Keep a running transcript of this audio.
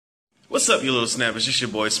What's up, you little snappers? It's your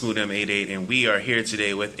boy Smooth M88, and we are here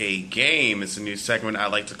today with a game. It's a new segment I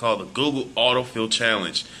like to call the Google Autofill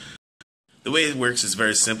Challenge. The way it works is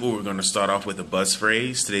very simple. We're going to start off with a buzz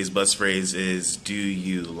phrase. Today's buzz phrase is, do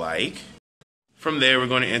you like? From there, we're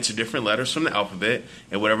going to enter different letters from the alphabet,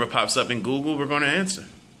 and whatever pops up in Google, we're going to answer.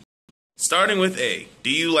 Starting with A, do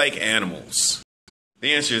you like animals?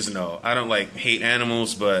 The answer is no. I don't hate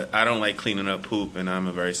animals, but I don't like cleaning up poop, and I'm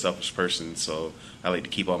a very selfish person, so I like to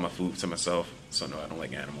keep all my food to myself. So no, I don't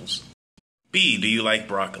like animals. B, do you like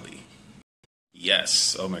broccoli?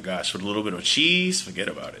 Yes. Oh my gosh, with a little bit of cheese, forget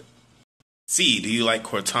about it. C, do you like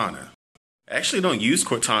Cortana? I actually don't use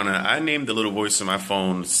Cortana. I named the little voice on my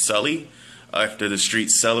phone Sully after the street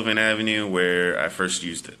Sullivan Avenue where I first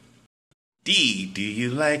used it. D, do you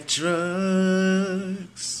like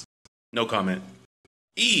drugs? No comment.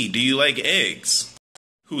 E, do you like eggs?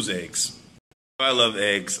 Whose eggs? I love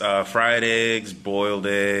eggs. Fried eggs, boiled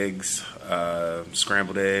eggs,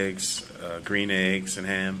 scrambled eggs, green eggs, and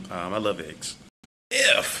ham. I love eggs.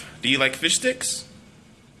 F, do you like fish sticks?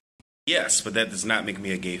 Yes, but that does not make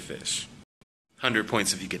me a gay fish. 100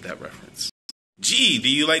 points if you get that reference. G, do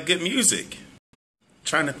you like good music?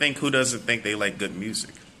 Trying to think who doesn't think they like good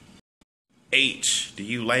music. H, do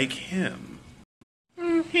you like him?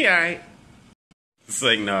 He alright. It's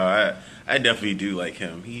like, no, I definitely do like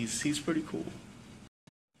him. He's pretty cool.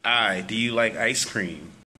 I, do you like ice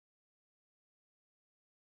cream?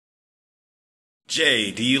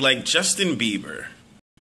 J, do you like Justin Bieber?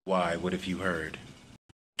 Why, what have you heard?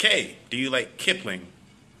 K, do you like Kipling?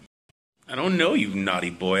 I don't know, you naughty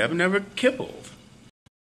boy. I've never kibbled.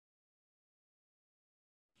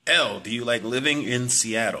 L, do you like living in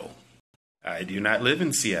Seattle? I do not live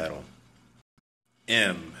in Seattle.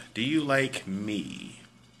 M, do you like me?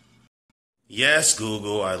 Yes,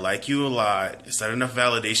 Google, I like you a lot. Is that enough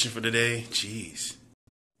validation for today? Jeez.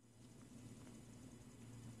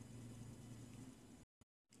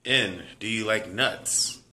 N, do you like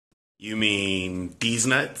nuts? You mean these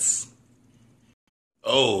nuts?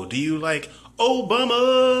 O, do you like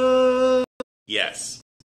Obama? Yes.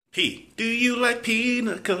 P, do you like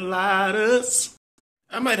pina coladas?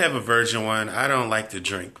 I might have a virgin one. I don't like to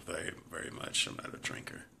drink very much. I'm not a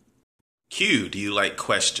drinker. Q, do you like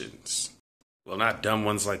questions? Well, not dumb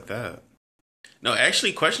ones like that. No,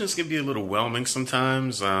 actually, questions can be a little whelming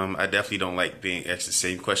sometimes. I definitely don't like being asked the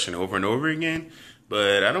same question over and over again,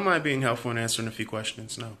 but I don't mind being helpful and answering a few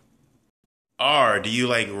questions, no. R, do you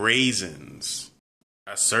like raisins?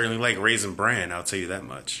 I certainly like Raisin Bran, I'll tell you that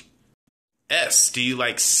much. S, do you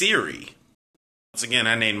like Siri? Once again,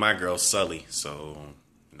 I named my girl Sully, so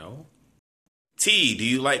no. T, do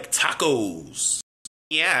you like tacos?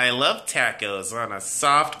 Yeah, I love tacos on a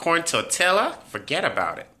soft corn tortilla. Forget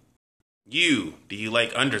about it. U, do you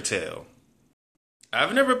like Undertale?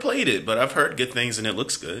 I've never played it, but I've heard good things and it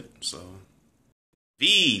looks good, so.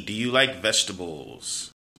 V, do you like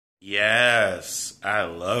vegetables? Yes, I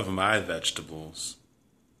love my vegetables.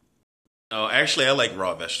 Oh, actually, I like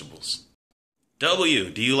raw vegetables. W,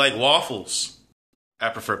 do you like waffles? I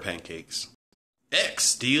prefer pancakes.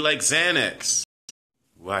 X, do you like Xanax?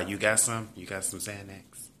 Why, you got some? You got some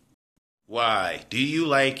Xanax? Y, do you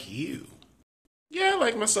like you? Yeah, I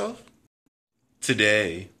like myself.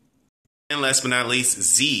 Today. And last but not least,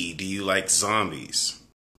 Z, do you like zombies?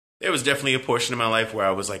 There was definitely a portion of my life where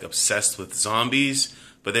I was obsessed with zombies,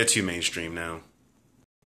 but they're too mainstream now.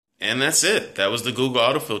 And that's it. That was the Google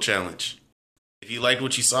Autofill Challenge. If you liked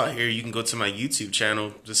what you saw here, you can go to my YouTube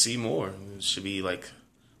channel to see more. It should be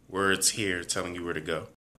words here telling you where to go.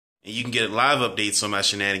 And you can get live updates on my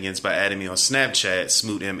shenanigans by adding me on Snapchat,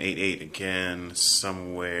 SmootM88, again,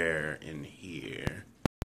 somewhere in here.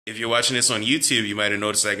 If you're watching this on YouTube, you might have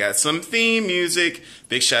noticed I got some theme music.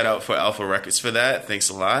 Big shout out for Alpha Records for that. Thanks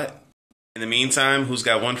a lot. In the meantime, who's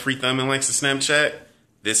got one free thumb and likes to Snapchat?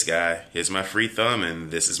 This guy. Here's my free thumb,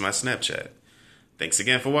 and this is my Snapchat. Thanks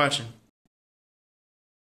again for watching.